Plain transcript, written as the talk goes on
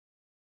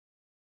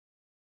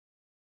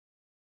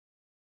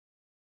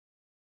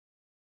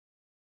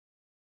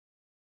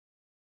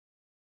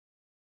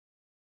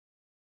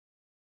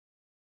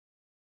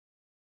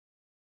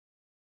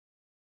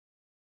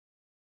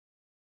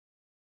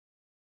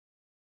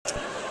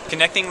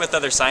Connecting with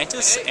other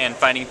scientists and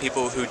finding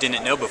people who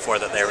didn't know before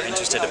that they were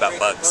interested about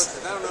bugs.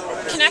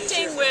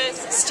 Connecting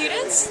with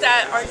students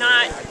that are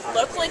not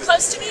locally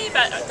close to me,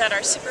 but that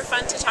are super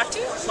fun to talk to,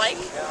 like.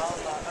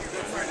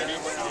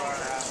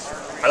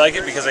 I like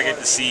it because I get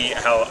to see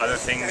how other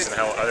things and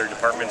how other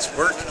departments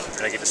work,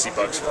 and I get to see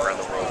bugs from around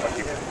the world when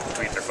people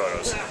tweet their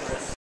photos.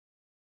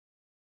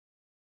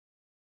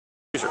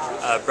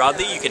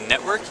 Broadly, you can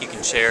network, you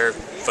can share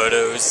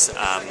photos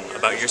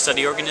about your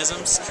study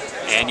organisms,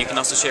 and you can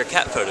also share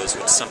cat photos,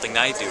 which is something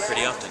that I do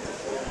pretty often.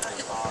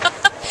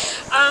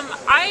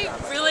 I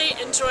really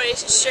enjoy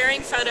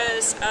sharing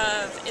photos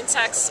of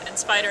insects and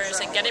spiders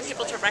and getting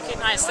people to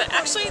recognize that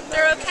actually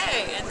they're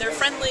okay and they're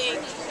friendly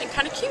and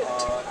kind of cute.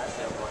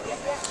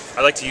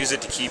 I like to use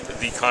it to keep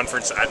the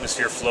conference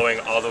atmosphere flowing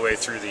all the way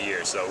through the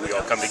year. So we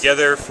all come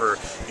together for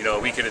a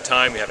week at a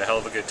time, we have a hell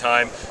of a good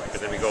time,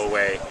 and then we go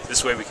away.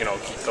 This way we can all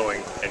keep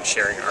going and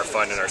sharing our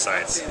fun and our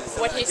science.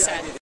 What he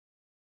said.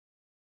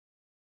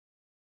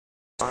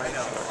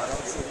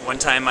 One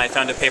time I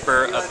found a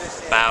paper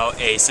about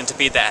a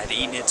centipede that had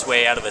eaten its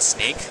way out of a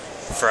snake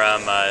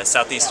from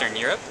southeastern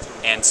Europe,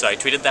 and so I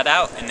tweeted that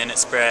out, and then it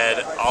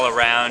spread all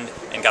around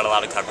and got a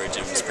lot of coverage,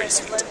 and it was pretty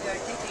sweet.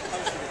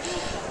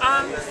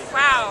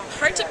 Wow,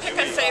 hard to pick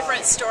a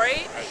favorite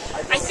story.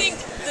 I think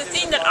the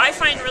thing that I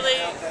find really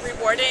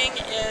rewarding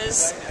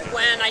is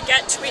when I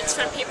get tweets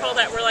from people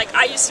that were like,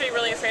 I used to be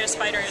really afraid of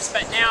spiders,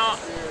 but now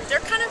they're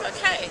kind of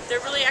okay. They're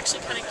really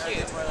actually kind of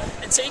cute.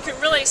 And so you can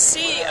really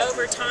see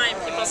over time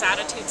people's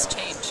attitudes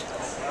change.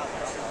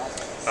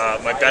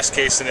 My best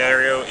case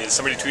scenario is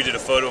somebody tweeted a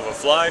photo of a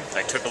fly.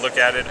 I took a look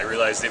at it. I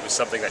realized it was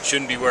something that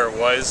shouldn't be where it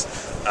was.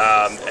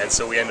 And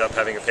so we ended up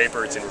having a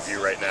paper. It's in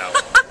review right now.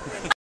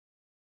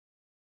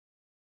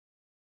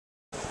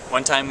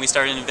 One time we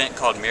started an event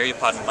called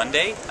Myriapod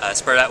Monday,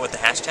 spread out with the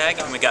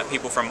hashtag, and we got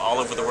people from all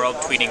over the world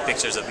tweeting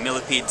pictures of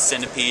millipedes,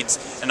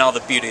 centipedes, and all the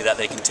beauty that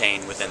they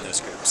contain within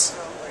those groups.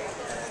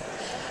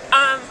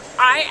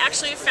 I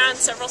actually found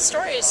several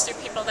stories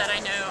through people that I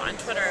know on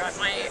Twitter.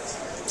 My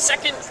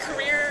second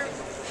career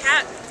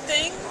hat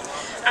thing,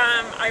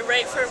 I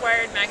write for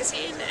Wired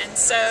magazine, and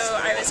so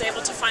I was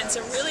able to find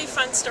some really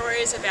fun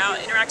stories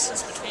about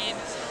interactions between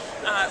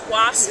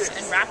wasps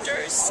and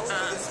raptors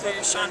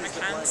through Sean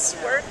McCann's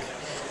work.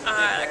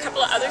 A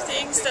couple of other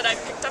things that I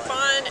picked up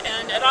on,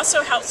 and it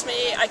also helps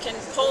me, I can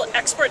pull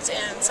experts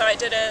in. So I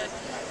did a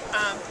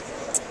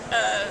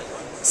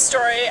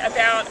story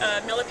about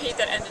a millipede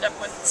that ended up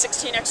with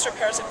 16 extra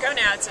pairs of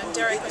gonads, and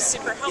Derek was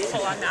super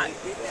helpful on that,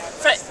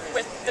 but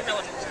with the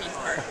millipede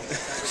part.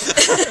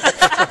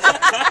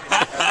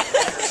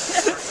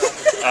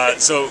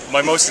 So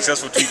my most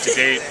successful tweet to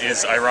date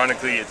is,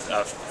 ironically,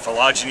 a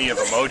phylogeny of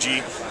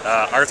emoji,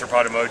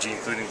 arthropod emoji,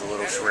 including the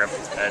little shrimp,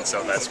 and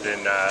so that's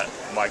been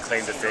my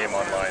claim to fame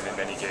online in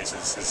many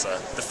cases, is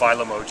the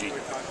phylemoji.